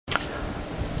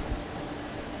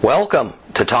Welcome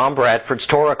to Tom Bradford's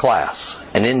Torah class,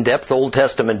 an in-depth Old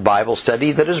Testament Bible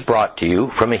study that is brought to you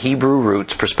from a Hebrew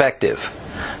roots perspective.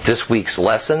 This week's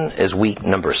lesson is week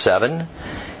number 7,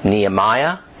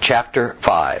 Nehemiah chapter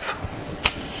 5.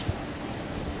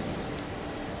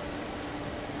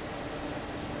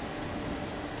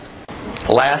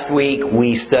 Last week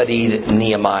we studied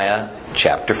Nehemiah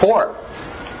chapter 4.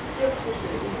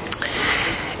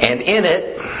 And in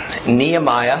it,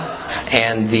 Nehemiah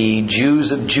and the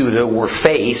Jews of Judah were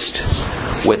faced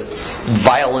with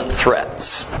violent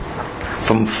threats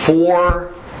from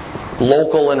 4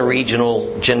 local and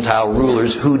regional Gentile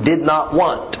rulers who did not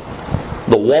want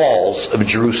the walls of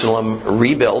Jerusalem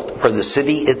rebuilt or the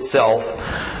city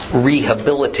itself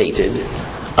rehabilitated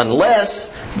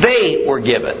unless they were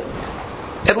given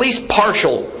at least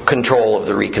partial control of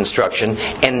the reconstruction,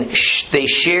 and they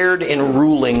shared in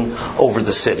ruling over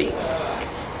the city.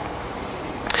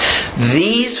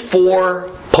 These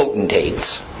 4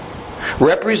 potentates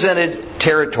represented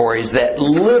territories that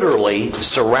literally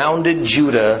surrounded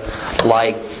Judah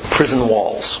like prison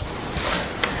walls.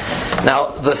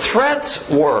 Now, the threats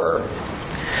were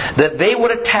that they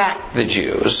would attack the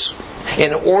Jews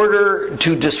in order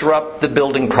to disrupt the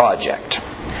building project.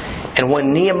 And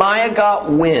when Nehemiah got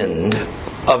wind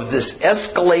of this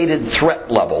escalated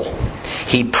threat level,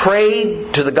 he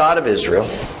prayed to the God of Israel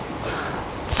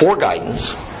for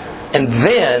guidance, and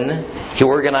then he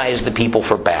organized the people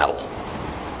for battle.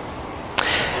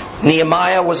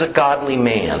 Nehemiah was a godly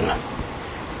man,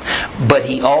 but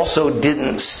he also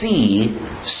didn't see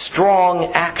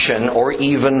strong action or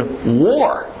even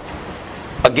war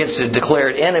against a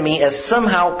declared enemy as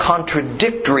somehow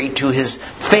contradictory to his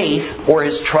faith or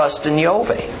his trust in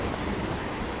Yahweh.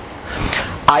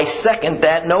 I second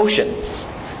that notion.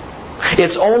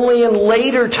 It's only in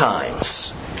later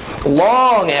times,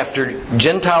 long after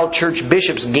Gentile church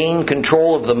bishops gained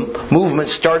control of the movement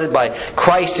started by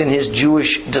Christ and his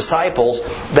Jewish disciples,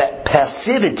 that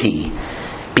passivity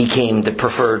became the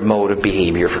preferred mode of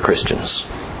behavior for Christians.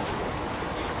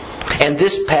 And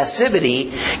this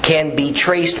passivity can be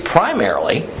traced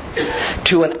primarily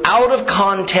to an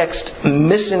out-of-context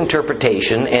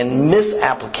misinterpretation and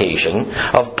misapplication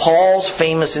of Paul's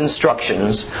famous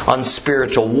instructions on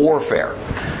spiritual warfare,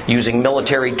 using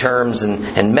military terms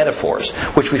and metaphors,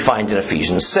 which we find in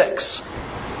Ephesians 6.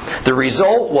 The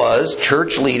result was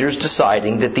church leaders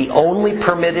deciding that the only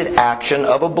permitted action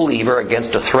of a believer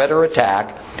against a threat or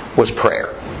attack was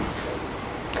prayer.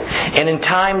 And in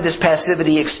time, this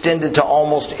passivity extended to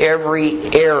almost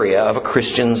every area of a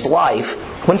Christian's life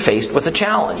when faced with a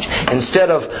challenge. Instead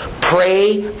of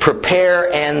pray,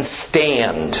 prepare, and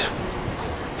stand,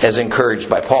 as encouraged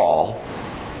by Paul,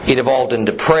 it evolved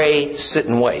into pray, sit,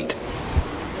 and wait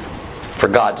for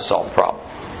God to solve the problem.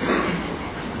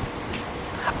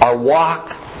 Our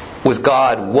walk with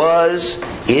God was,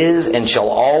 is, and shall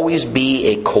always be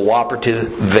a cooperative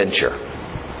venture.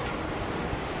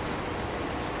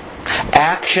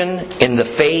 Action in the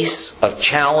face of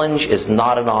challenge is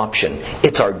not an option.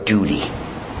 It's our duty.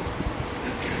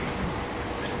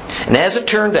 And as it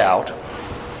turned out,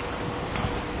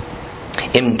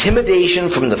 intimidation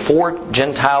from the 4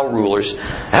 Gentile rulers,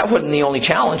 that wasn't the only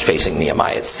challenge facing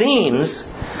Nehemiah. It seems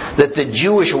that the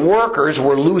Jewish workers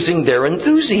were losing their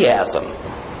enthusiasm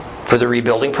for the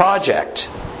rebuilding project.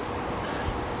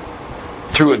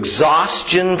 Through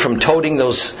exhaustion from toting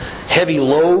those heavy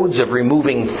loads of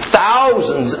removing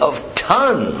thousands of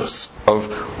tons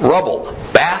of rubble,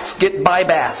 basket by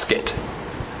basket.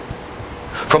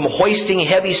 From hoisting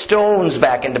heavy stones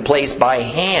back into place by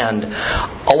hand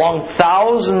along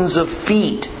thousands of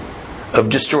feet of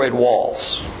destroyed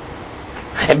walls.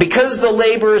 And because the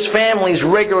laborers' families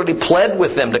regularly pled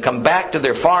with them to come back to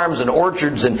their farms and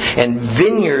orchards and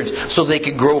vineyards so they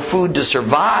could grow food to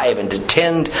survive and to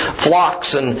tend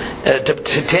flocks and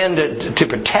to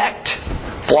protect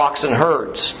flocks and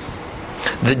herds,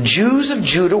 the Jews of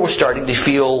Judah were starting to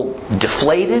feel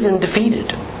deflated and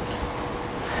defeated.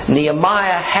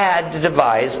 Nehemiah had to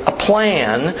devise a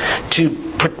plan to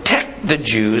protect the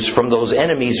Jews from those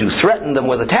enemies who threatened them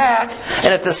with attack,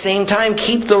 and at the same time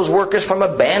keep those workers from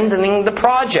abandoning the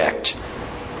project.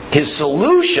 His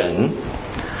solution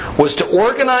was to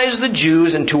organize the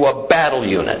Jews into a battle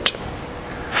unit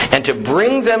and to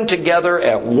bring them together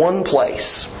at one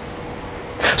place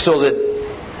so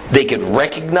that they could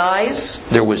recognize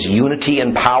there was unity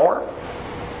and power,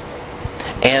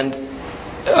 and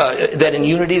that in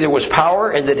unity there was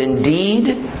power, and that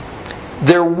indeed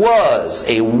there was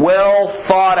a well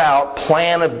thought out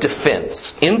plan of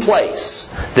defense in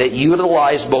place that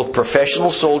utilized both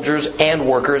professional soldiers and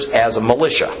workers as a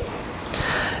militia.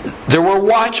 There were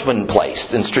watchmen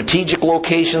placed in strategic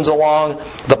locations along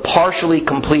the partially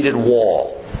completed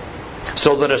wall,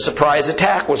 so that a surprise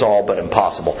attack was all but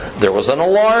impossible. There was an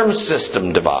alarm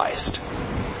system devised.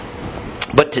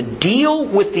 But to deal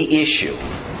with the issue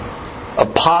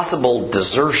of possible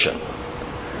desertion,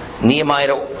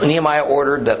 Nehemiah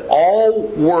ordered that all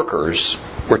workers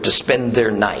were to spend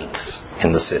their nights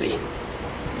in the city,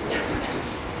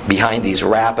 behind these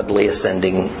rapidly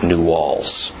ascending new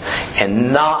walls,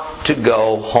 and not to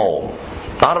go home.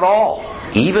 Not at all,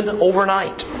 even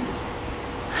overnight.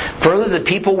 Further, the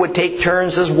people would take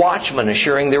turns as watchmen,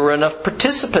 assuring there were enough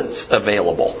participants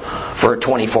available for a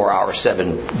 24-hour,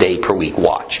 7-day-per-week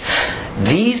watch.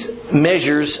 These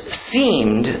measures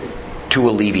seemed to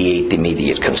alleviate the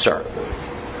immediate concern.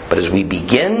 But as we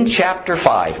begin chapter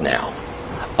 5 now,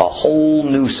 a whole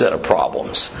new set of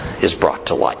problems is brought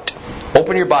to light.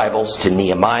 Open your Bibles to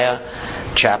Nehemiah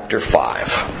chapter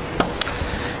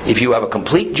 5. If you have a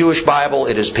complete Jewish Bible,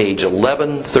 it is page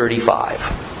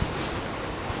 1135.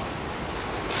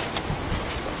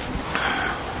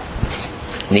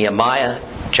 Nehemiah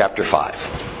chapter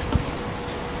 5.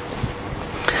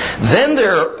 Then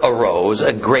there arose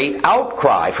a great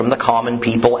outcry from the common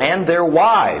people and their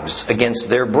wives against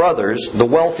their brothers, the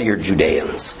wealthier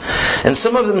Judeans. And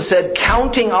some of them said,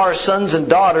 "Counting our sons and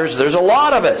daughters, there's a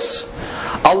lot of us.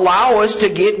 Allow us to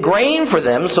get grain for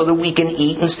them so that we can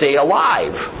eat and stay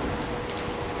alive."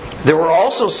 There were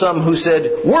also some who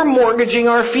said, "We're mortgaging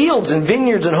our fields and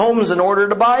vineyards and homes in order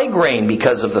to buy grain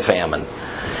because of the famine."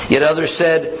 Yet others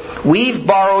said, "We've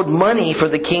borrowed money for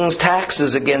the king's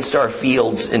taxes against our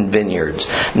fields and vineyards.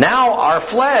 Now our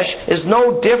flesh is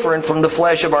no different from the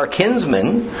flesh of our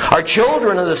kinsmen. Our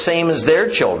children are the same as their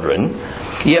children.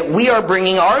 Yet we are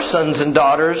bringing our sons and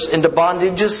daughters into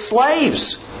bondage as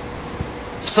slaves.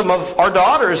 Some of our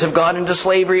daughters have gone into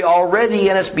slavery already,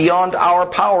 and it's beyond our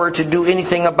power to do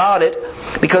anything about it,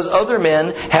 because other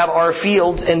men have our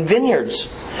fields and vineyards."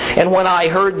 And when I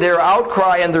heard their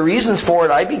outcry and the reasons for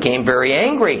it, I became very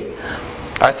angry.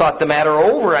 I thought the matter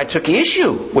over. I took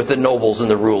issue with the nobles and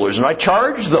the rulers, and I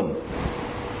charged them.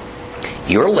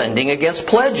 "You're lending against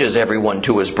pledges, everyone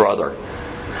to his brother."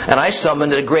 And I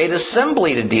summoned a great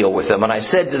assembly to deal with them. And I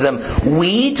said to them,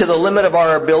 "We, to the limit of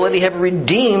our ability, have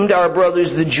redeemed our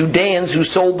brothers the Judeans who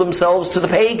sold themselves to the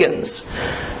pagans.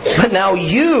 But now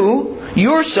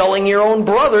you're selling your own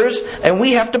brothers, and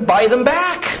we have to buy them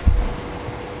back."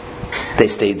 They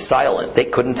stayed silent. They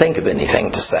couldn't think of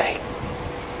anything to say.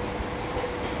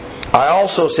 I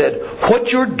also said,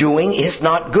 "What you're doing is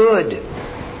not good.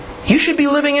 You should be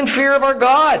living in fear of our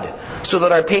God, so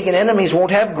that our pagan enemies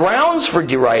won't have grounds for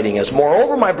deriding us.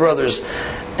 Moreover, my brothers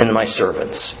and my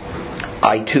servants,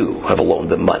 I too have loaned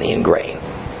them money and grain.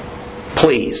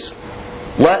 Please,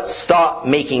 let's stop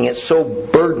making it so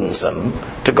burdensome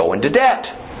to go into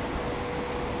debt.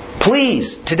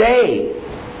 Please, today,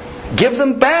 give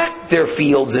them back their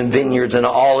fields and vineyards and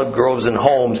olive groves and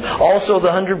homes, also the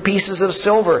 100 pieces of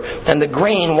silver and the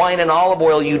grain, wine, and olive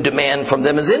oil you demand from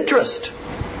them as interest."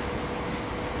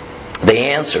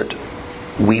 They answered,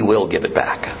 "We will give it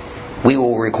back. We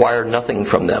will require nothing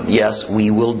from them. Yes, we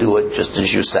will do it just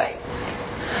as you say."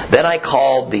 Then I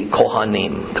called the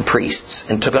Kohanim, the priests,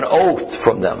 and took an oath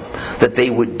from them that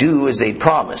they would do as they'd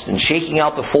promised. And shaking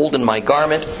out the fold in my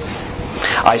garment,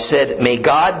 I said, "May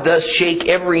God thus shake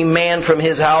every man from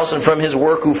his house and from his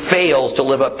work who fails to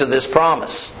live up to this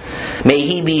promise. May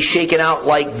he be shaken out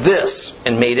like this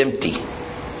and made empty."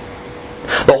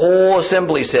 The whole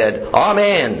assembly said,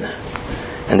 "Amen."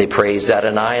 And they praised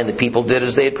Adonai, and the people did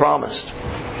as they had promised.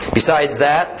 Besides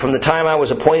that, from the time I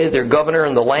was appointed their governor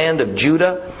in the land of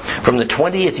Judah, from the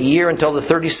 20th year until the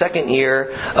 32nd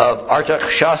year of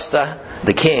Artaxerxes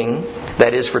the king,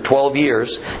 that is for 12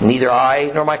 years, neither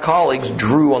I nor my colleagues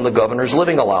drew on the governor's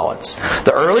living allowance.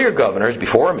 The earlier governors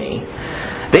before me,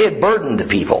 they had burdened the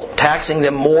people, taxing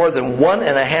them more than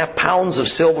 1.5 pounds of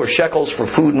silver shekels for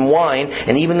food and wine,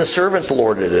 and even the servants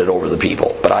lorded it over the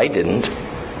people. But I didn't,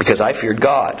 because I feared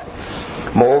God.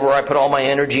 Moreover, I put all my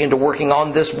energy into working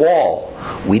on this wall.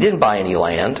 We didn't buy any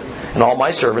land, and all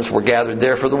my servants were gathered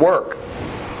there for the work.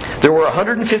 There were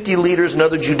 150 leaders and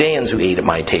other Judeans who ate at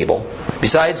my table,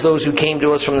 besides those who came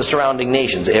to us from the surrounding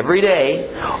nations. Every day,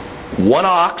 1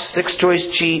 ox, 6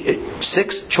 choice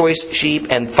sheep,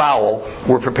 and fowl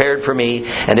were prepared for me,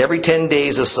 and every 10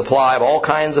 days a supply of all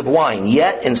kinds of wine.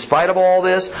 Yet, in spite of all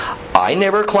this, I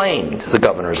never claimed the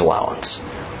governor's allowance,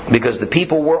 because the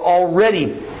people were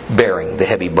already bearing the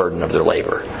heavy burden of their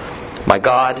labor. My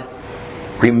God,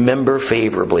 remember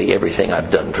favorably everything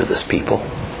I've done for this people.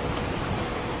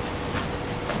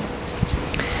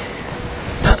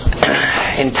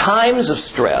 In times of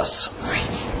stress,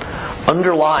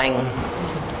 underlying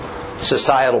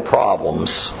societal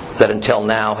problems that until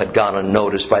now had gone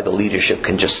unnoticed by the leadership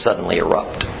can just suddenly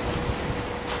erupt.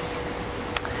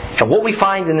 And what we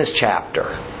find in this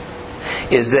chapter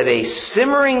is that a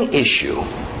simmering issue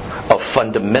of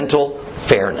fundamental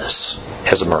fairness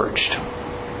has emerged.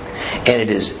 And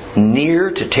it is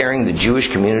near to tearing the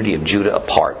Jewish community of Judah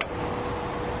apart.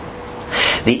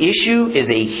 The issue is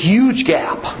a huge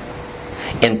gap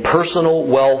in personal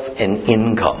wealth and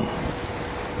income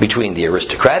between the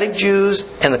aristocratic Jews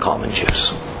and the common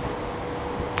Jews.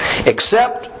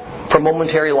 Except for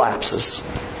momentary lapses,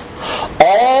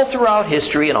 all throughout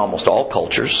history and almost all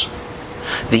cultures,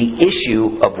 the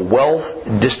issue of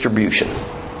wealth distribution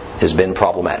has been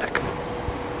problematic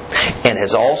and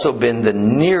has also been the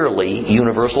nearly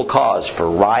universal cause for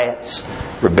riots,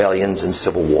 rebellions, and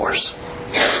civil wars.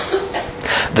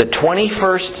 The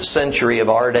 21st century of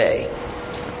our day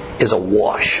is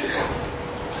awash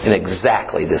in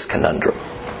exactly this conundrum,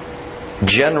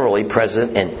 generally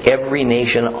present in every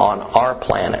nation on our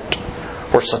planet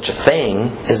where such a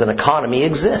thing as an economy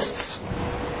exists.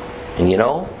 And you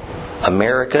know,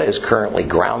 America is currently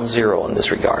ground zero in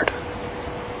this regard.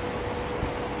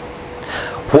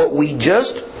 What we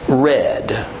just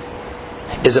read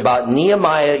is about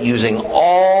Nehemiah using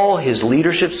all his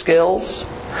leadership skills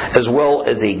as well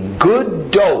as a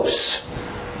good dose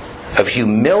of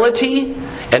humility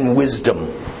and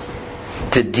wisdom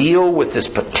to deal with this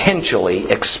potentially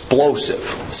explosive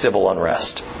civil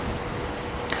unrest.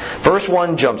 Verse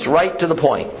 1 jumps right to the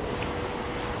point.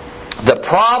 The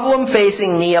problem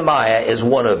facing Nehemiah is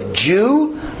one of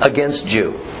Jew against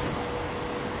Jew.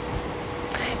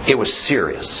 It was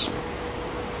serious.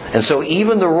 And so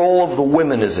even the role of the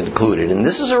women is included. And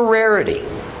this is a rarity,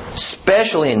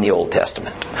 especially in the Old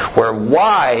Testament, where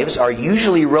wives are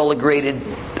usually relegated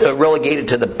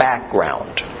to the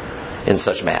background in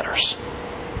such matters.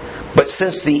 But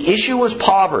since the issue was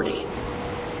poverty,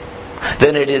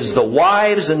 then it is the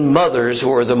wives and mothers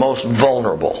who are the most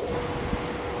vulnerable.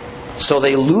 So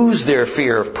they lose their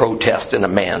fear of protest in a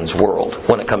man's world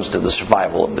when it comes to the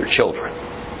survival of their children.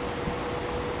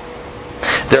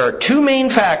 There are two main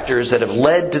factors that have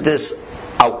led to this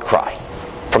outcry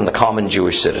from the common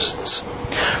Jewish citizens.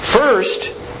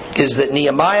 First is that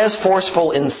Nehemiah's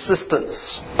forceful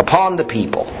insistence upon the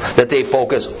people that they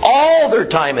focus all their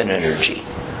time and energy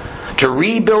to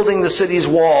rebuilding the city's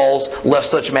walls left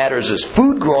such matters as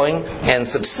food growing and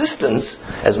subsistence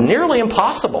as nearly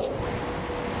impossible.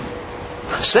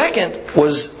 Second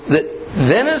was that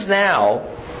then as now,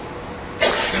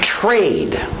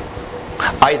 trade,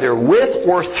 either with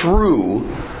or through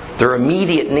their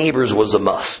immediate neighbors, was a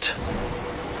must.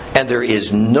 And there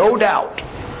is no doubt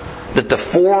that the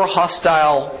four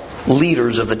hostile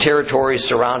leaders of the territories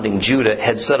surrounding Judah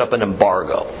had set up an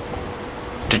embargo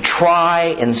to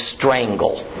try and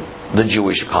strangle the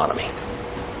Jewish economy.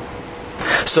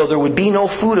 So there would be no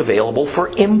food available for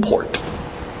import.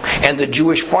 And the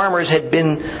Jewish farmers had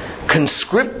been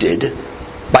conscripted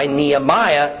by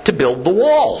Nehemiah to build the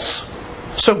walls.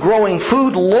 So growing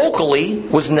food locally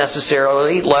was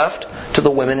necessarily left to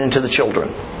the women and to the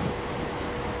children.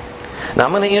 Now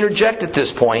I'm going to interject at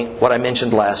this point what I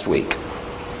mentioned last week.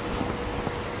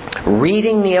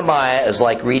 Reading Nehemiah is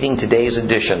like reading today's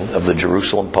edition of the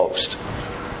Jerusalem Post.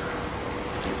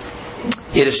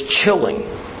 It is chilling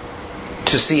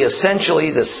to see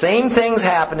essentially the same things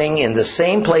happening in the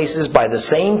same places by the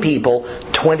same people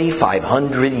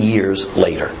 2,500 years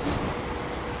later.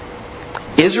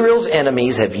 Israel's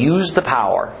enemies have used the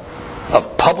power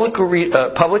of public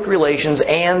relations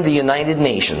and the United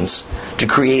Nations to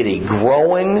create a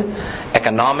growing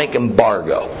economic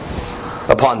embargo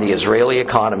upon the Israeli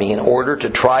economy in order to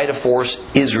try to force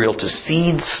Israel to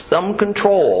cede some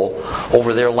control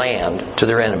over their land to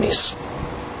their enemies,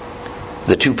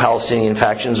 the two Palestinian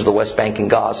factions of the West Bank and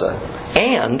Gaza,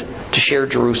 and to share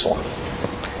Jerusalem.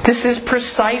 This is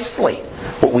precisely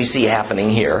what we see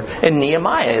happening here in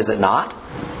Nehemiah, is it not?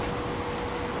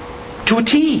 To a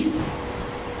T.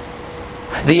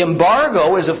 The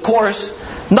embargo is, of course,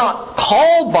 not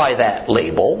called by that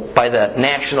label by the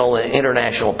national and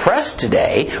international press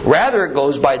today. Rather, it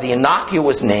goes by the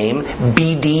innocuous name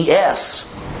BDS.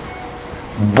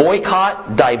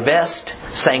 Boycott, Divest,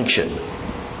 Sanction.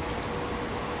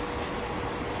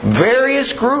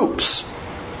 Various groups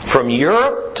from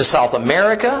Europe to South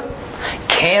America,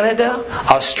 Canada,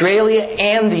 Australia,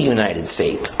 and the United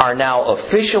States are now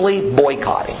officially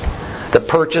boycotting the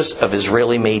purchase of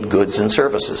Israeli-made goods and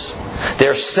services.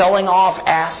 They're selling off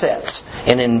assets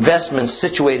and investments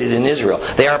situated in Israel.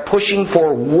 They are pushing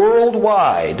for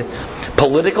worldwide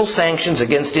political sanctions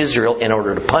against Israel in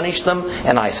order to punish them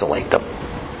and isolate them.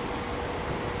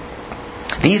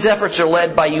 These efforts are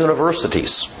led by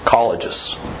universities,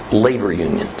 colleges, labor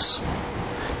unions,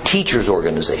 teachers'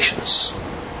 organizations,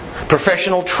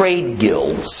 professional trade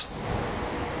guilds,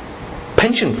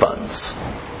 pension funds,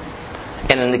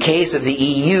 and in the case of the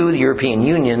EU, the European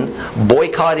Union,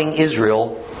 boycotting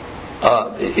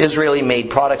Israeli-made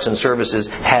products and services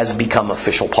has become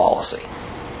official policy.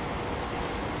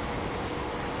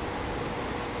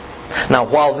 Now,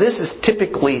 while this is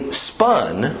typically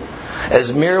spun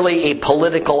as merely a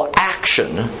political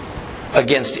action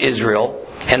against Israel,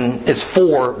 and it's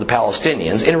for the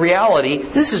Palestinians, in reality,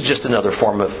 this is just another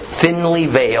form of thinly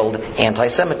veiled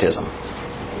anti-Semitism.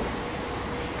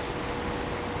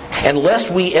 And lest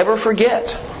we ever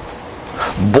forget,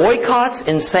 boycotts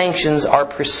and sanctions are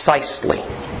precisely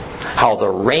how the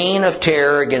reign of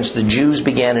terror against the Jews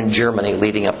began in Germany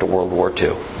leading up to World War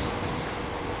II.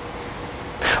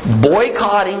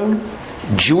 Boycotting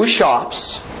Jewish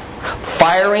shops,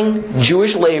 firing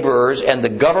Jewish laborers, and the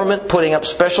government putting up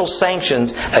special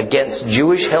sanctions against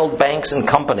Jewish-held banks and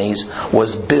companies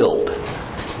was billed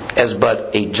as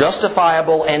but a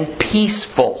justifiable and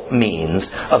peaceful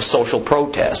means of social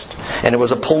protest. And it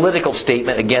was a political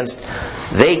statement against,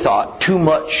 they thought, too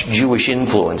much Jewish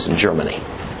influence in Germany.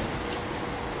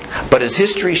 But as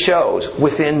history shows,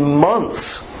 within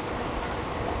months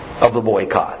of the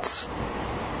boycotts,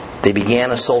 they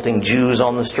began assaulting Jews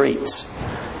on the streets,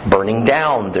 burning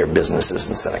down their businesses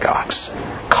and synagogues.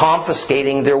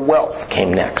 Confiscating their wealth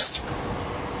came next.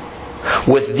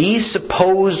 With these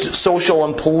supposed social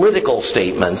and political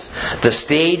statements, the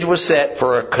stage was set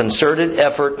for a concerted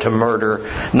effort to murder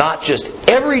not just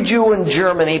every Jew in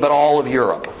Germany, but all of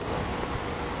Europe.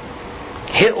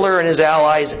 Hitler and his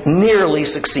allies nearly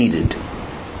succeeded.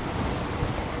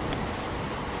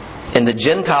 And the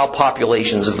Gentile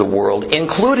populations of the world,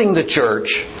 including the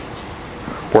church,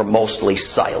 were mostly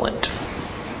silent.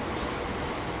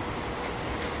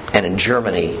 And in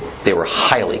Germany, they were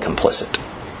highly complicit.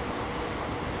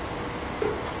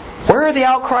 Where are the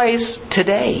outcries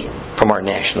today from our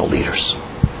national leaders?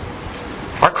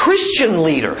 Our Christian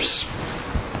leaders?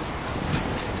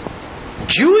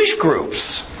 Jewish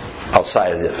groups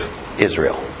outside of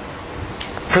Israel?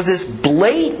 For this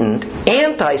blatant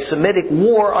anti-Semitic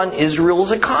war on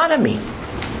Israel's economy.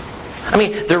 I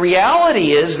mean, the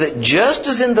reality is that just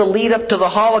as in the lead up to the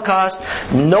Holocaust,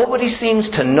 nobody seems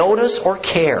to notice or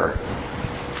care.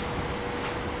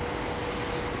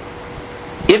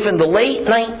 If in the late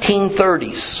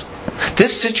 1930s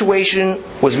this situation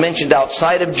was mentioned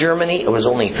outside of Germany, it was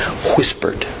only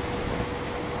whispered.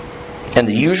 And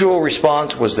the usual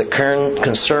response was that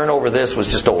concern over this was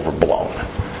just overblown.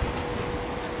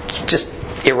 Just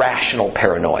irrational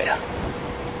paranoia.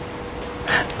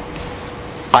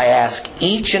 I ask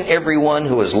each and every one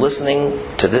who is listening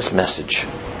to this message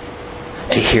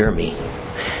to hear me.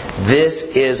 This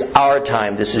is our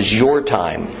time. This is your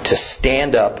time to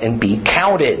stand up and be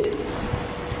counted.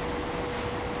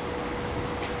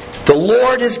 The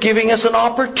Lord is giving us an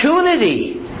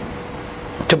opportunity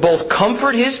to both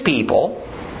comfort His people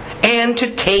and to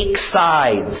take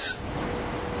sides.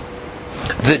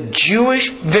 The Jewish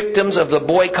victims of the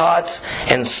boycotts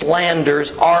and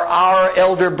slanders are our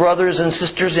elder brothers and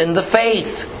sisters in the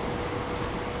faith.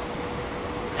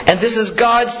 And this is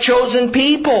God's chosen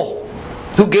people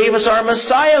who gave us our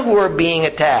Messiah who are being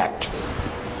attacked.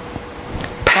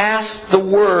 Pass the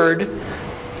word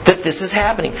that this is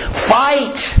happening.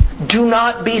 Fight! Do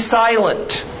not be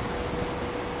silent.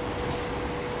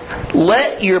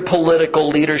 Let your political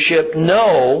leadership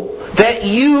know that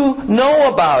you know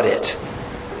about it.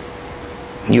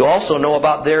 You also know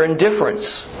about their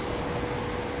indifference.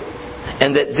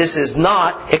 And that this is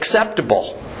not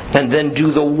acceptable. And then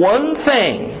do the one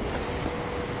thing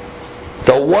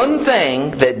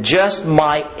that just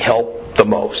might help the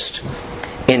most.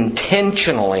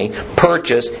 Intentionally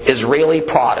purchase Israeli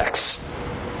products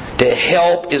to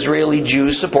help Israeli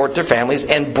Jews support their families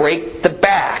and break the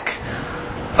back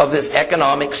of this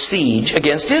economic siege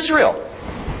against Israel.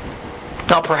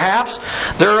 Now perhaps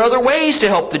there are other ways to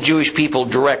help the Jewish people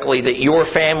directly that your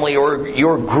family or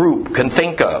your group can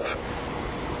think of.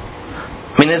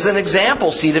 I mean, as an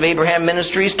example, Seed of Abraham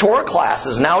Ministries Torah class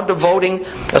is now devoting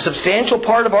a substantial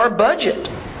part of our budget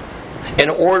in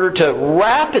order to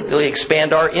rapidly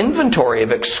expand our inventory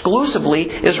of exclusively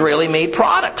Israeli-made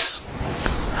products.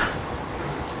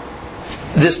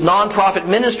 This non-profit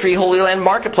ministry, Holy Land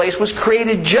Marketplace, was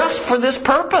created just for this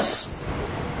purpose.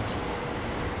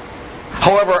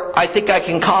 However, I think I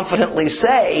can confidently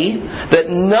say that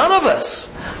none of us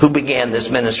who began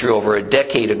this ministry over a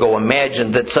decade ago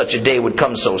imagined that such a day would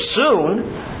come so soon.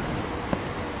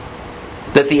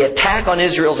 that the attack on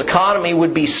Israel's economy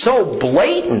would be so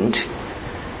blatant,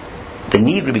 the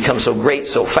need would become so great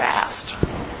so fast.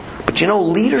 But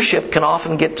leadership can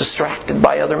often get distracted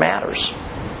by other matters.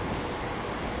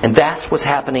 And that's what's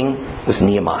happening with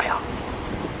Nehemiah.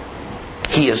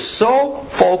 He is so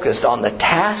focused on the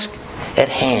task at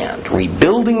hand,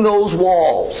 rebuilding those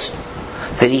walls,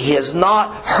 that he has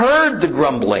not heard the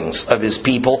grumblings of his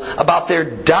people about their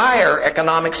dire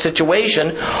economic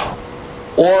situation,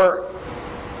 or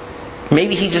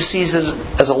maybe he just sees it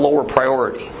as a lower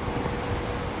priority.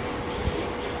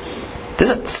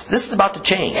 This is about to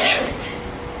change,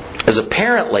 as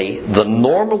apparently the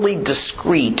normally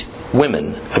discreet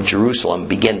women of Jerusalem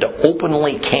begin to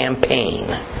openly campaign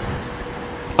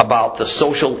about the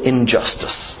social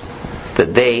injustice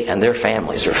that they and their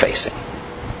families are facing.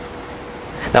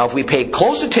 Now, if we pay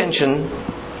close attention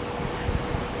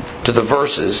to the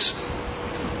verses,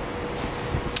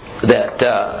 that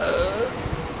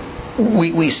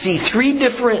we see three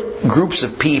different groups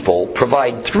of people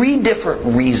provide three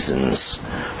different reasons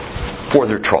for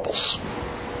their troubles.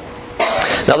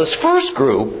 Now, this first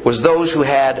group was those who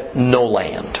had no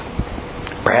land.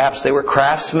 Perhaps they were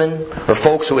craftsmen or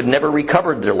folks who had never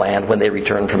recovered their land when they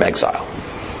returned from exile.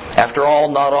 After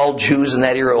all, not all Jews in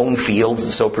that era owned fields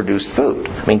and so produced food.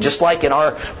 Just like in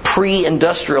our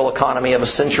pre-industrial economy of a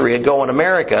century ago in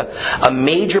America, a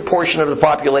major portion of the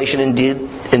population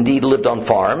indeed lived on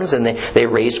farms, and they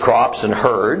raised crops and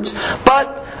herds.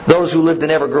 But those who lived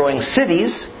in ever-growing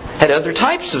cities had other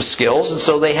types of skills, and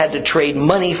so they had to trade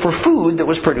money for food that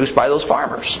was produced by those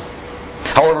farmers.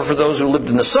 However, for those who lived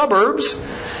in the suburbs,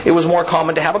 it was more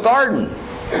common to have a garden,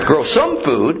 grow some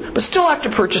food, but still have to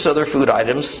purchase other food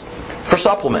items for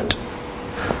supplement.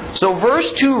 So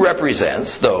verse 2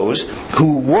 represents those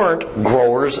who weren't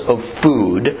growers of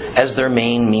food as their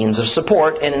main means of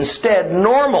support, and instead,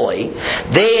 normally,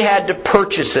 they had to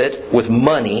purchase it with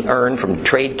money earned from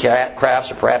trade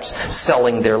crafts or perhaps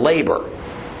selling their labor.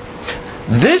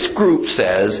 This group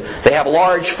says they have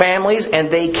large families and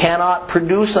they cannot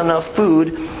produce enough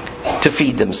food to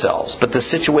feed themselves. But the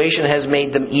situation has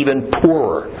made them even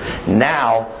poorer.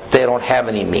 Now they don't have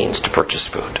any means to purchase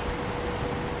food.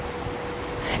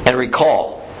 And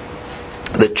recall,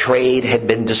 the trade had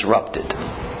been disrupted.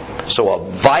 So a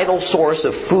vital source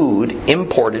of food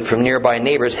imported from nearby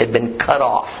neighbors had been cut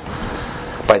off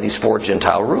by these four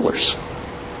Gentile rulers.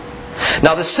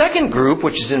 Now the second group,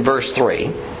 which is in verse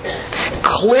 3,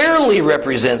 clearly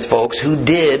represents folks who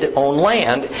did own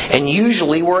land and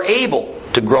usually were able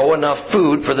to grow enough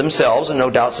food for themselves and no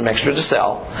doubt some extra to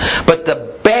sell. But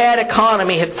the bad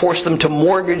economy had forced them to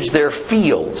mortgage their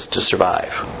fields to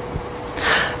survive.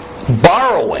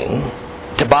 Borrowing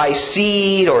to buy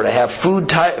seed or to have food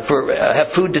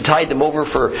to tide them over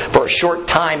for a short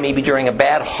time, maybe during a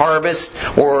bad harvest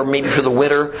or maybe for the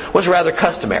winter, was rather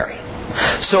customary.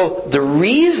 So the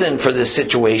reason for this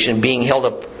situation being held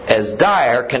up as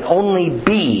dire can only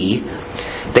be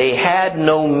they had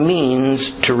no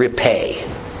means to repay.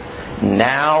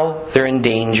 Now they're in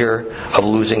danger of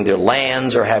losing their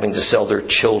lands or having to sell their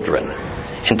children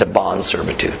into bond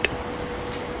servitude.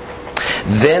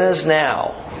 Then as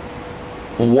now,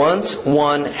 once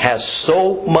one has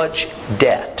so much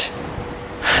debt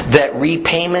that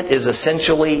repayment is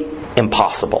essentially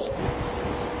impossible,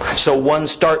 so one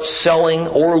starts selling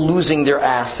or losing their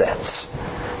assets,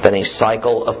 then a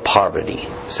cycle of poverty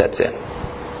sets in,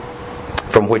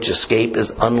 from which escape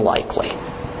is unlikely,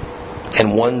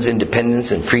 and one's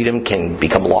independence and freedom can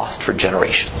become lost for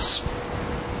generations.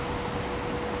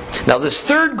 Now this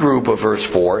third group of verse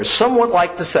 4 is somewhat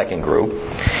like the second group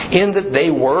in that they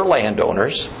were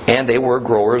landowners and they were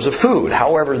growers of food.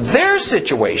 However, their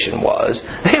situation was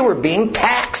they were being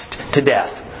taxed to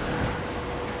death.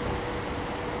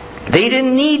 They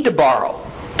didn't need to borrow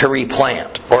to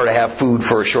replant or to have food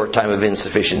for a short time of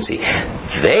insufficiency.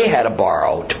 They had to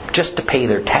borrow just to pay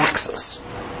their taxes.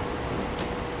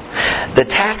 The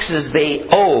taxes they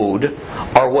owed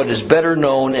are what is better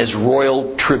known as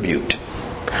royal tribute.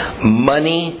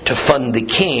 Money to fund the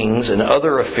king's and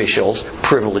other officials'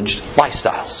 privileged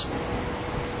lifestyles.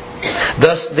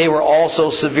 Thus, they were also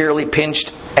severely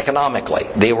pinched economically.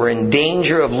 They were in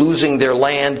danger of losing their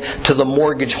land to the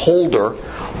mortgage holder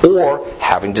or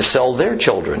having to sell their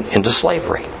children into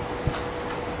slavery.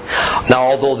 Now,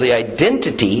 although the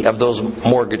identity of those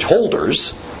mortgage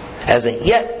holders hasn't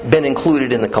yet been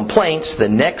included in the complaints, the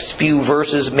next few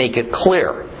verses make it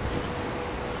clear.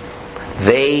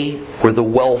 They were the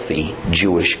wealthy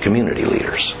Jewish community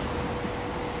leaders.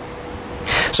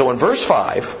 So in verse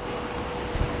 5,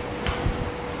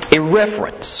 a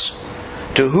reference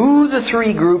to who the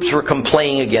three groups were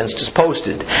complaining against is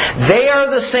posted. They are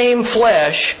the same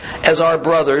flesh as our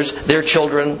brothers, their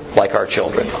children like our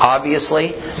children.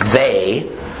 Obviously, they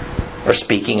are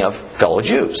speaking of fellow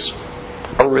Jews,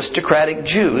 aristocratic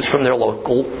Jews from their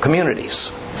local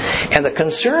communities. And the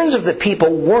concerns of the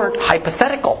people weren't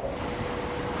hypothetical.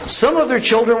 Some of their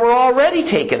children were already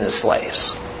taken as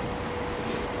slaves.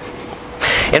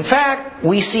 In fact,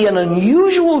 we see an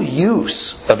unusual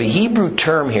use of a Hebrew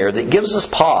term here that gives us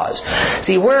pause.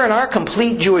 See, where in our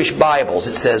complete Jewish Bibles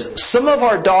it says, some of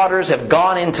our daughters have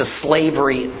gone into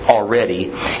slavery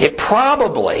already, it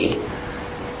probably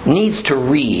needs to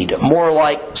read more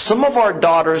like, some of our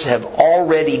daughters have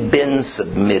already been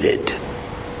submitted.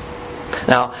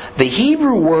 Now, the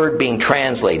Hebrew word being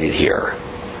translated here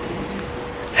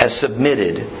as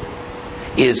submitted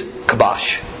is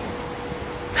kabash.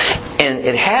 And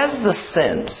it has the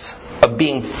sense of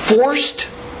being forced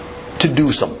to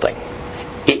do something.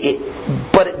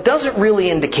 But it doesn't really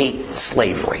indicate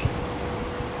slavery.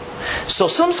 So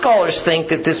some scholars think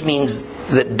that this means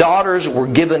that daughters were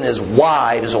given as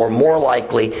wives, or more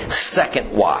likely,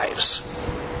 second wives,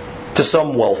 to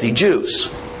some wealthy Jews.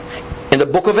 In the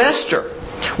book of Esther,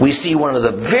 we see one of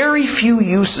the very few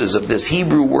uses of this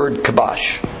Hebrew word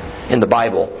kabash in the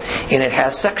Bible, and it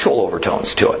has sexual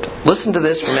overtones to it. Listen to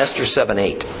this from Esther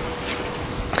 7:8.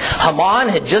 Haman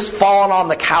had just fallen on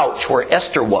the couch where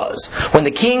Esther was when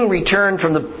the king returned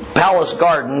from the palace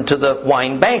garden to the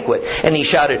wine banquet, and he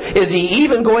shouted, "Is he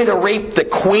even going to rape the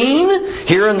queen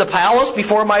here in the palace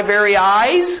before my very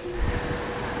eyes?"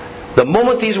 The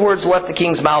moment these words left the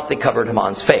king's mouth, they covered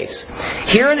Haman's face.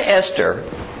 Here in Esther,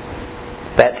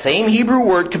 that same Hebrew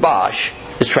word kibosh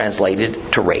is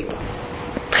translated to rape.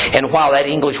 And while that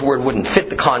English word wouldn't fit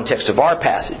the context of our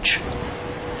passage,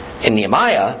 in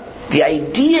Nehemiah, the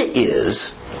idea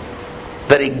is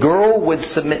that a girl would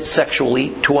submit sexually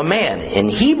to a man. In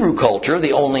Hebrew culture,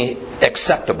 the only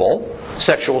acceptable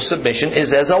sexual submission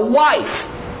is as a wife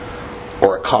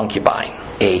or a concubine,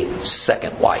 a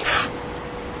second wife.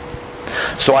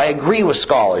 So I agree with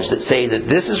scholars that say that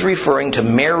this is referring to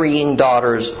marrying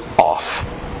daughters off,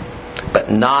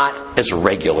 but not as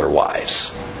regular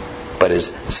wives, but as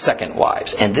second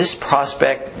wives. And this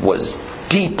prospect was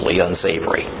deeply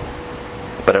unsavory.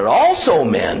 But it also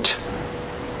meant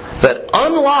that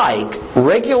unlike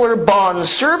regular bond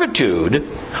servitude,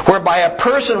 whereby a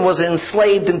person was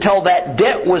enslaved until that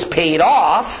debt was paid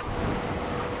off,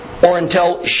 or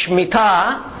until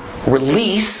Shemitah,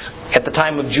 release at the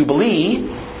time of Jubilee,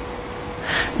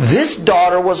 this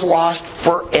daughter was lost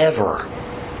forever,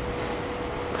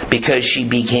 because she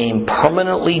became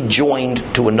permanently joined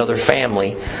to another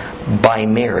family by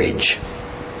marriage.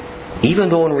 Even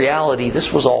though in reality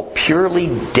this was all purely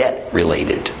debt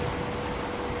related.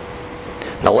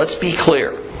 Now let's be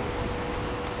clear.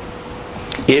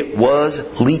 It was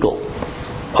legal,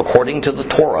 according to the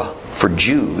Torah, for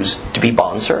Jews to be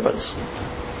bondservants.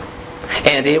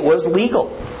 And it was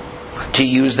legal to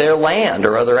use their land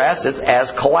or other assets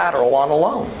as collateral on a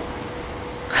loan.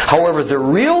 However, the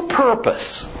real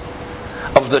purpose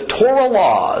of the Torah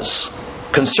laws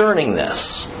concerning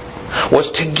this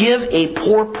was to give a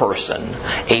poor person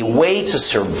a way to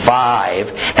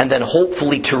survive and then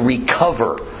hopefully to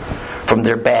recover from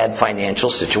their bad financial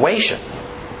situation.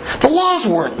 The laws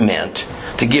weren't meant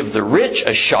to give the rich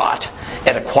a shot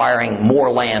at acquiring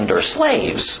more land or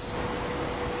slaves.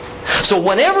 So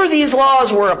whenever these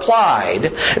laws were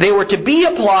applied, they were to be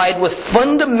applied with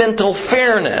fundamental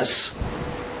fairness,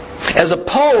 as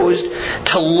opposed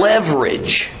to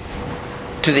leverage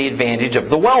to the advantage of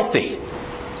the wealthy.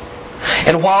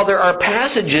 And while there are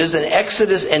passages in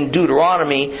Exodus and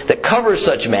Deuteronomy that cover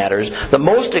such matters, the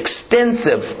most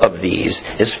extensive of these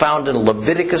is found in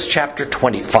Leviticus chapter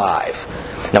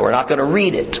 25. Now we're not going to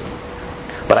read it,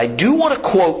 but I do want to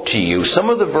quote to you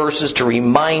some of the verses to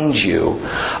remind you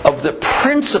of the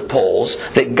principles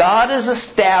that God is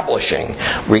establishing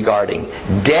regarding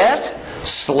debt,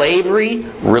 slavery,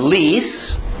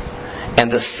 release, and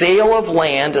the sale of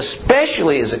land,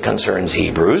 especially as it concerns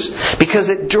Hebrews, because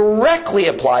it directly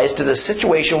applies to the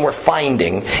situation we're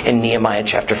finding in Nehemiah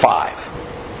chapter 5.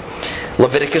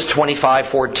 Leviticus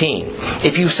 25:14.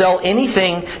 If you sell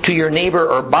anything to your neighbor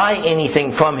or buy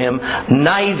anything from him,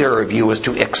 neither of you is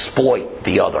to exploit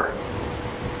the other.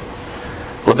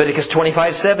 Leviticus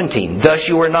 25:17. Thus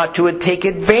you are not to take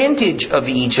advantage of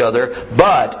each other,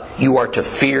 but you are to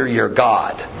fear your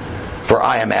God. For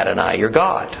I am Adonai your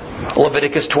God.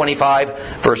 Leviticus 25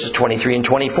 verses 23 and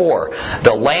 24.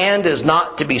 The land is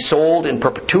not to be sold in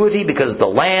perpetuity, because the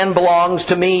land belongs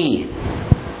to me.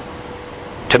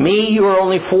 To me you are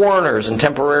only foreigners and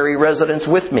temporary residents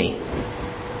with me.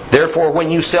 Therefore, when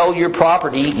you sell your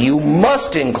property, you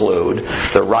must include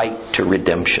the right to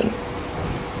redemption.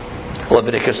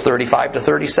 Leviticus 35 to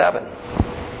 37.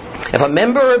 If a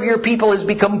member of your people has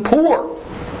become poor,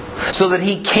 so that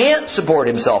he can't support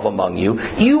himself among you,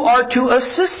 you are to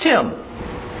assist him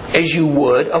as you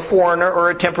would a foreigner or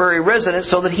a temporary resident,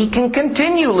 so that he can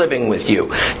continue living with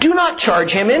you. Do not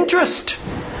charge him interest.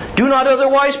 Do not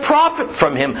otherwise profit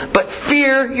from him, but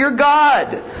fear your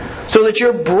God, so that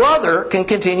your brother can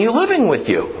continue living with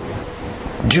you.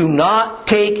 Do not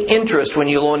take interest when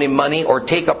you loan him money, or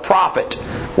take a profit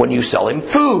when you sell him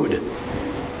food.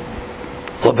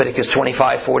 Leviticus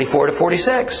 25:44 to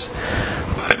 46.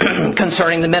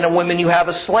 Concerning the men and women you have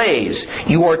as slaves,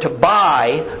 you are to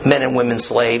buy men and women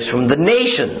slaves from the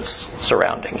nations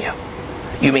surrounding you.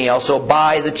 You may also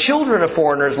buy the children of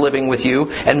foreigners living with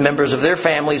you and members of their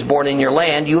families born in your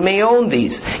land. You may own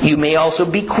these. You may also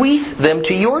bequeath them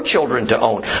to your children to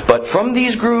own. But from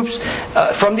these groups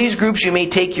you may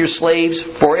take your slaves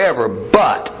forever.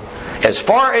 But as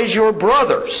far as your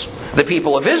brothers, the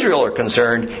people of Israel, are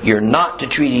concerned, you're not to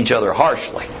treat each other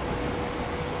harshly.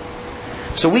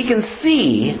 So we can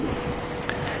see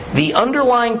the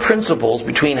underlying principles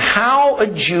between how a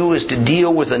Jew is to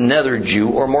deal with another Jew,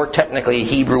 or more technically a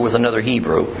Hebrew with another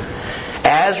Hebrew,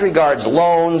 as regards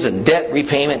loans and debt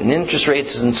repayment and interest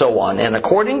rates and so on. And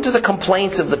according to the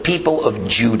complaints of the people of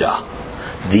Judah,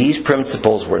 these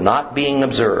principles were not being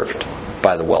observed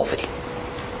by the wealthy.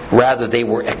 Rather, they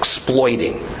were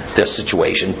exploiting their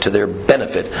situation to their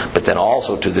benefit, but then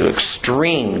also to the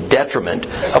extreme detriment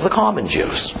of the common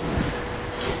Jews.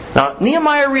 Now,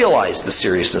 Nehemiah realized the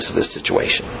seriousness of this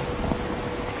situation.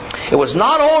 It was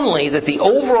not only that the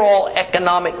overall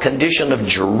economic condition of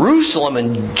Jerusalem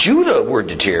and Judah were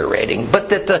deteriorating, but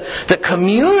that the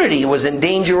community was in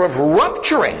danger of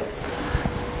rupturing.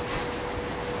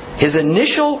 His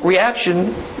initial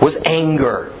reaction was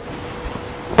anger.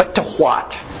 But to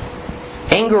what?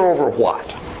 Anger over what?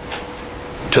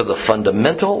 To the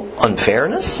fundamental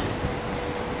unfairness?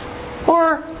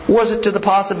 Or was it to the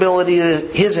possibility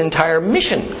that his entire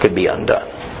mission could be undone?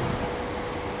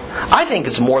 I think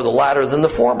it's more the latter than the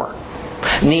former.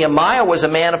 Nehemiah was a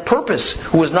man of purpose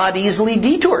who was not easily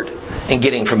detoured in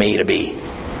getting from A to B.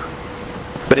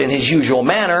 But in his usual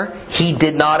manner, he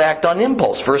did not act on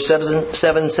impulse. Verse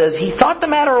 7 says he thought the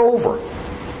matter over.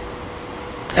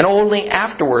 And only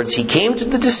afterwards he came to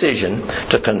the decision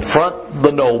to confront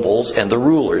the nobles and the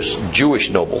rulers, Jewish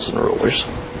nobles and rulers.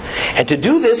 And to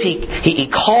do this, he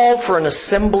called for an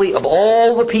assembly of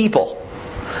all the people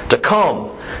to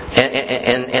come.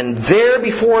 And there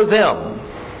before them,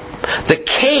 the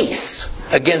case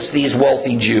against these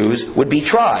wealthy Jews would be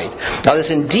tried. Now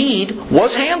this indeed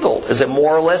was handled as a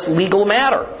more or less legal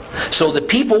matter. So the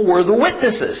people were the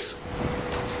witnesses.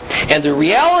 And the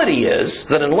reality is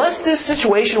that unless this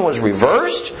situation was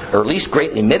reversed, or at least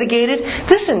greatly mitigated,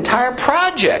 this entire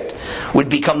project would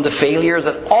become the failure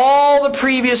that all the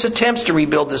previous attempts to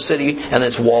rebuild the city and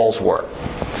its walls were.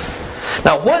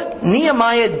 Now what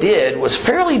Nehemiah did was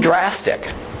fairly drastic.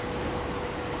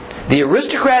 The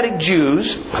aristocratic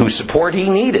Jews, whose support he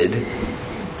needed,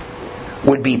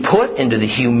 would be put into the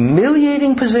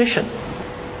humiliating position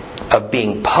of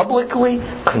being publicly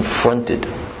confronted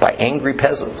by angry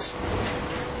peasants.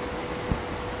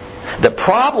 The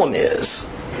problem is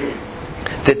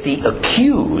that the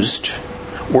accused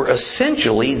were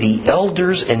essentially the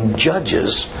elders and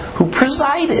judges who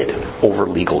presided over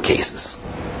legal cases.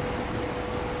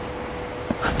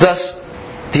 Thus,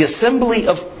 the assembly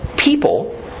of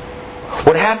people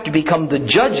would have to become the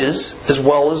judges as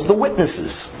well as the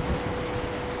witnesses.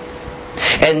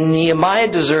 And Nehemiah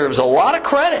deserves a lot of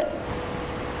credit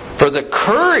for the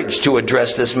courage to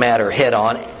address this matter head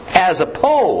on, as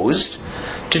opposed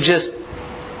to just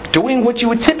doing what you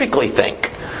would typically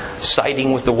think,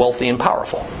 siding with the wealthy and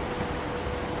powerful.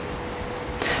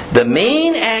 The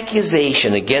main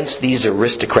accusation against these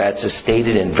aristocrats is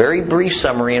stated in very brief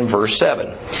summary in verse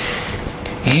 7.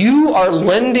 You are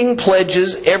lending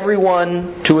pledges,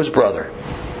 everyone to his brother.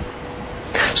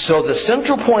 So the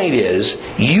central point is,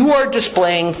 you are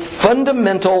displaying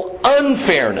fundamental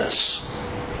unfairness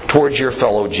towards your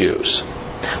fellow Jews.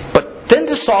 But then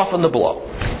to soften the blow,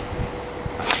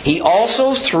 he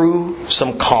also threw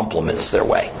some compliments their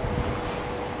way.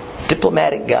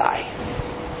 Diplomatic guy.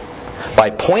 By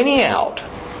pointing out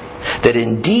that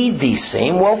indeed these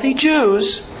same wealthy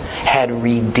Jews had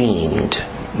redeemed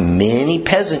many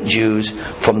peasant Jews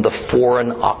from the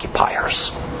foreign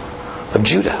occupiers of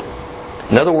Judah.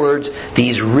 In other words,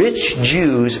 these rich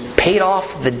Jews paid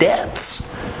off the debts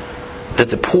that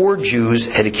the poor Jews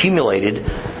had accumulated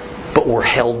but were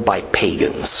held by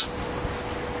pagans.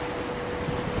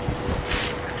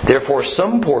 Therefore,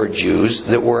 some poor Jews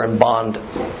that were in bond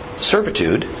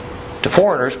servitude to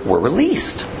foreigners were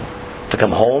released to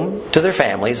come home to their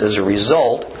families as a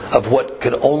result of what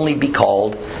could only be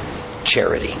called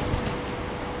charity.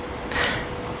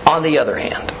 On the other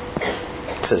hand,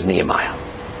 says Nehemiah,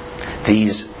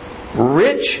 these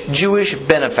rich Jewish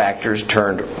benefactors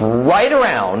turned right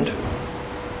around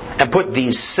and put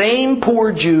these same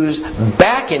poor Jews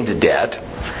back into debt,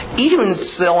 even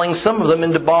selling some of them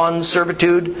into bond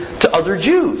servitude to other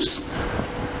Jews.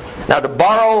 Now, to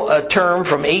borrow a term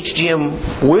from H.G.M.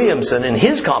 Williamson in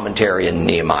his commentary in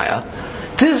Nehemiah,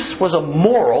 this was a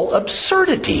moral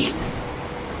absurdity.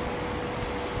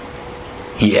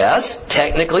 Yes,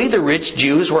 technically the rich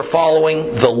Jews were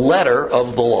following the letter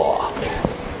of the law.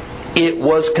 It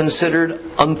was considered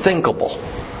unthinkable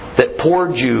that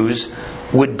poor Jews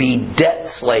would be debt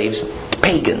slaves to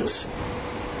pagans.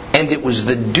 And it was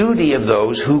the duty of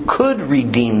those who could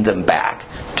redeem them back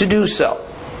to do so.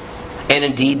 And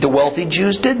indeed, the wealthy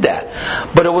Jews did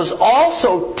that. But it was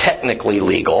also technically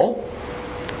legal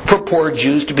for poor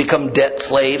Jews to become debt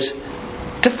slaves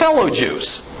to fellow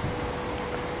Jews.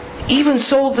 Even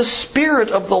so, the spirit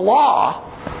of the law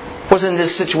was in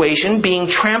this situation being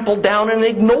trampled down and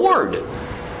ignored.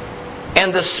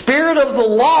 And the spirit of the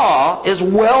law is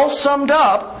well summed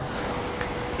up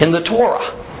in the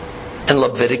Torah. In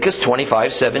Leviticus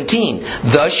 25:17,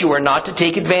 thus you are not to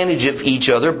take advantage of each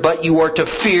other, but you are to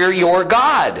fear your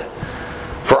God,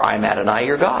 for I am Adonai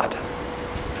your God.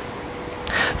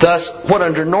 Thus, what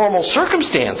under normal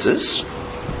circumstances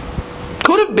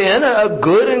could have been a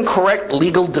good and correct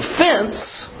legal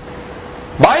defense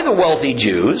by the wealthy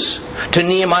Jews to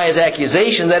Nehemiah's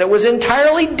accusation that it was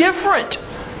entirely different.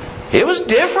 It was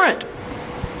different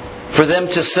for them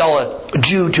to sell a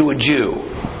Jew to a Jew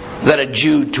than a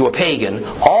Jew to a pagan.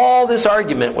 All this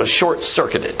argument was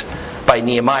short-circuited by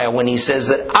Nehemiah when he says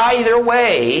that either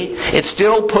way, it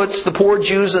still puts the poor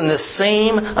Jews in the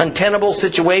same untenable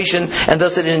situation, and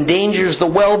thus it endangers the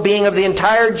well-being of the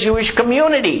entire Jewish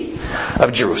community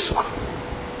of Jerusalem.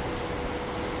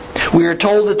 We are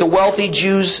told that the wealthy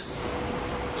Jews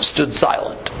stood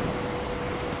silent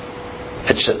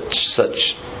at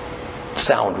such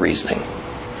sound reasoning.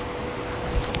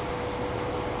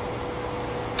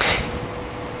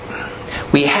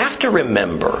 We have to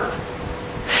remember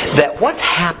that what's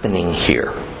happening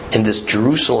here in this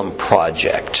Jerusalem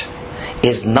project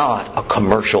is not a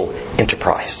commercial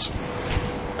enterprise.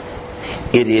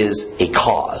 It is a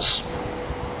cause.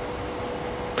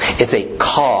 It's a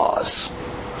cause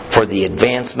for the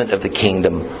advancement of the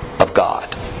kingdom of God.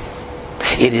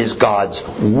 It is God's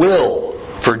will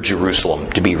for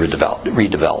Jerusalem to be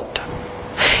redeveloped.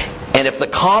 And if the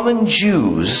common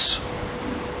Jews,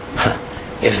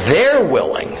 if they're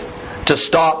willing to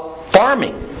stop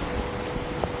farming,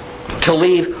 to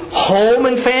leave home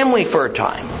and family for a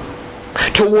time,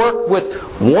 to work with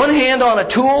one hand on a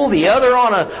tool, the other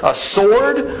on a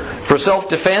sword for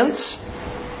self-defense,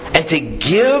 and to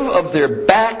give of their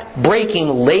back-breaking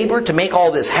labor to make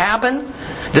all this happen,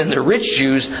 then the rich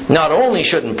Jews not only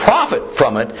shouldn't profit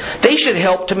from it, they should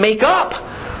help to make up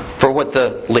for what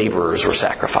the laborers were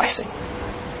sacrificing.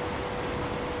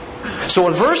 So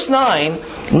in verse 9,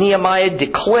 Nehemiah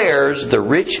declares the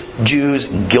rich Jews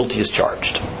guilty as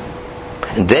charged.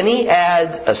 And then he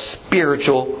adds a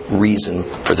spiritual reason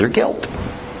for their guilt.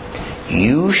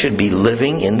 You should be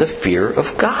living in the fear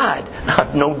of God.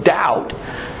 No doubt,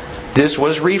 this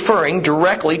was referring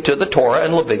directly to the Torah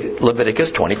in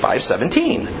Leviticus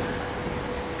 25:17.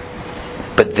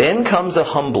 But then comes a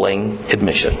humbling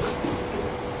admission.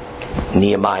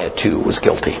 Nehemiah too was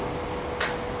guilty.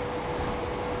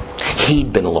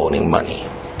 He'd been loaning money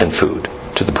and food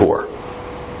to the poor,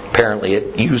 apparently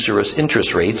at usurious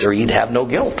interest rates, or he'd have no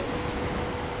guilt.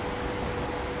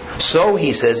 So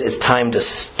he says it's time to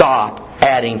stop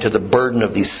adding to the burden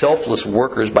of these selfless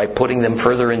workers by putting them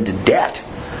further into debt.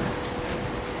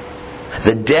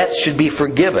 The debts should be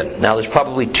forgiven. Now there's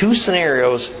probably two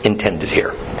scenarios intended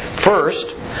here.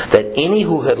 First, that any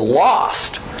who had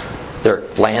lost their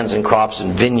lands and crops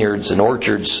and vineyards and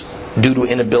orchards due to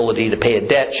inability to pay a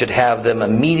debt should have them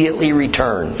immediately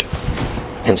returned.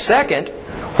 And second,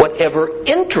 whatever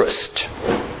interest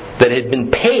that had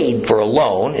been paid for a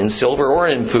loan in silver or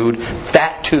in food,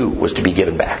 that too was to be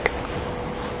given back.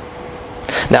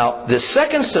 Now, this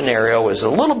second scenario is a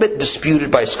little bit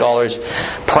disputed by scholars,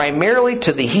 primarily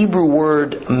to the Hebrew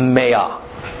word me'ah,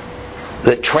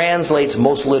 that translates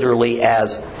most literally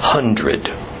as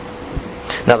 100.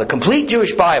 Now, the complete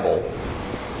Jewish Bible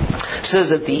says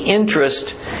that the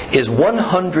interest is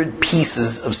 100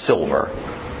 pieces of silver,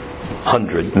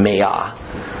 100 me'ah,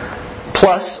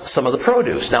 plus some of the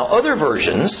produce. Now, other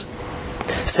versions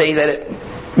say that it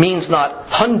means not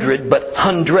hundred, but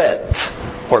hundredth,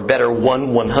 or better,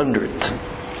 1/100th.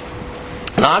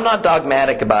 Now, I'm not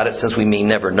dogmatic about it, since we may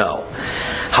never know.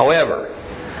 However,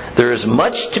 there is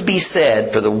much to be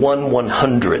said for the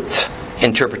 1/100th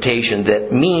interpretation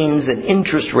that means an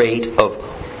interest rate of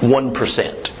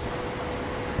 1%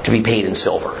 to be paid in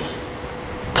silver,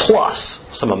 plus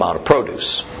some amount of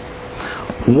produce.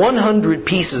 100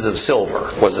 pieces of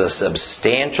silver was a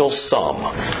substantial sum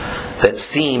that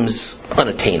seems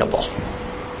unattainable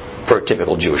for a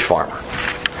typical Jewish farmer.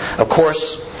 Of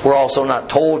course, we're also not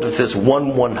told if this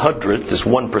 1/100th, this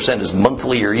 1%, is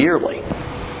monthly or yearly.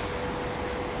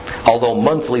 Although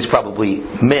monthly is probably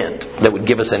meant that would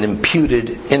give us an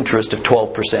imputed interest of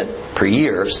 12% per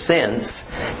year, since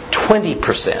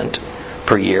 20%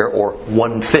 per year, or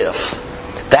 1/5,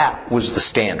 that was the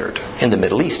standard in the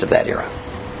Middle East of that era.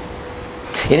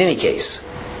 In any case,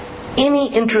 any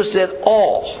interest at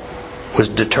all was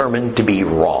determined to be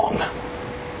wrong.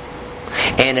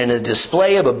 And in a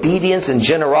display of obedience and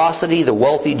generosity, the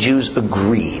wealthy Jews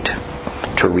agreed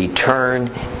to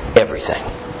return everything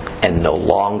and no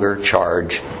longer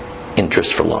charge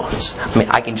interest for loans. I mean,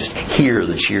 I can just hear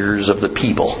the cheers of the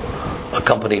people,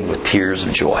 accompanied with tears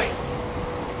of joy.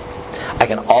 I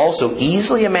can also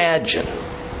easily imagine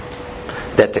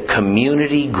that the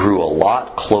community grew a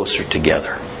lot closer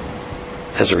together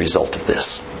as a result of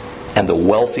this, and the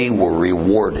wealthy were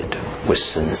rewarded with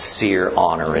sincere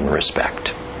honor and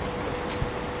respect.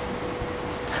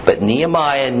 But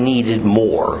Nehemiah needed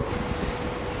more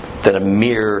than a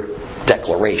mere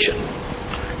declaration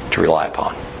to rely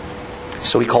upon.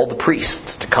 So he called the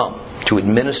priests to come to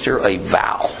administer a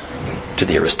vow to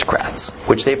the aristocrats,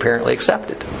 which they apparently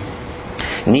accepted.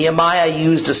 Nehemiah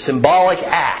used a symbolic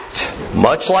act,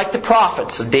 much like the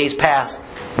prophets of days past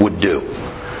would do,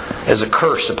 as a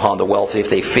curse upon the wealthy if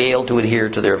they failed to adhere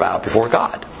to their vow before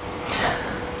God.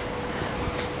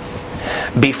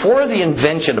 Before the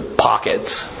invention of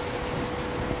pockets,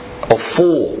 a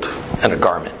fold and a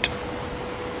garment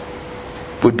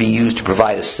would be used to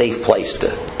provide a safe place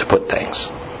to put things.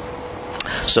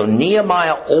 So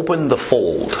Nehemiah opened the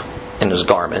fold in his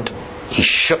garment, he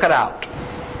shook it out,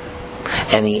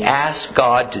 and he asked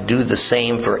God to do the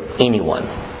same for anyone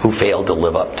who failed to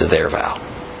live up to their vow.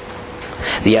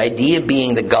 The idea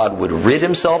being that God would rid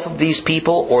himself of these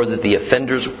people, or that the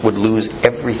offenders would lose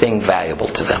everything valuable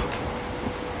to them.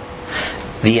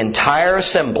 The entire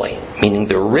assembly, meaning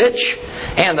the rich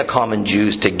and the common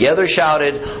Jews, together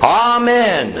shouted,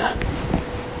 "Amen!"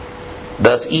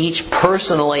 thus each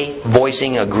personally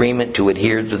voicing agreement to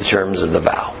adhere to the terms of the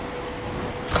vow.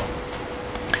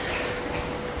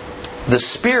 The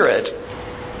spirit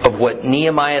of what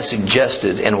Nehemiah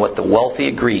suggested and what the wealthy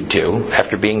agreed to,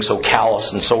 after being so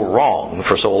callous and so wrong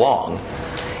for so long,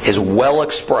 is well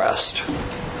expressed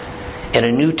in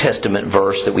a New Testament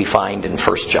verse that we find in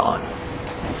 1 John.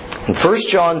 In 1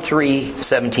 John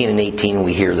 3:17 and 18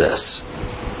 we hear this: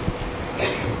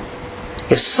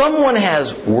 "If someone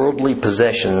has worldly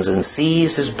possessions and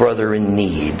sees his brother in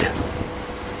need,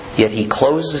 yet he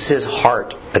closes his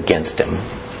heart against him,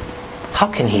 how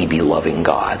can he be loving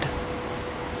God?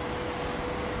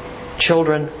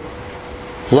 Children,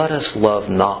 let us love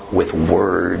not with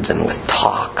words and with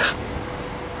talk,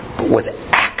 but with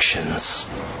actions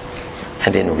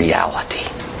and in reality."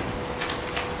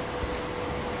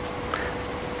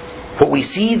 What we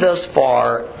see thus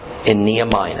far in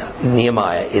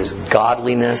Nehemiah is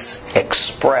godliness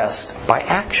expressed by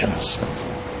actions.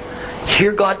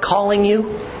 Hear God calling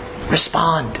you?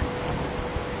 Respond.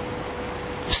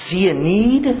 See a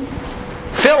need?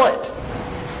 Fill it.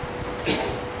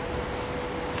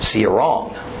 See a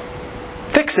wrong?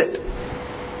 Fix it.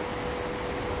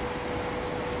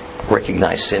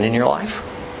 Recognize sin in your life?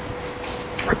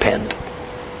 Repent.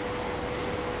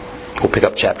 We'll pick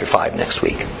up chapter 5 next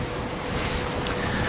week.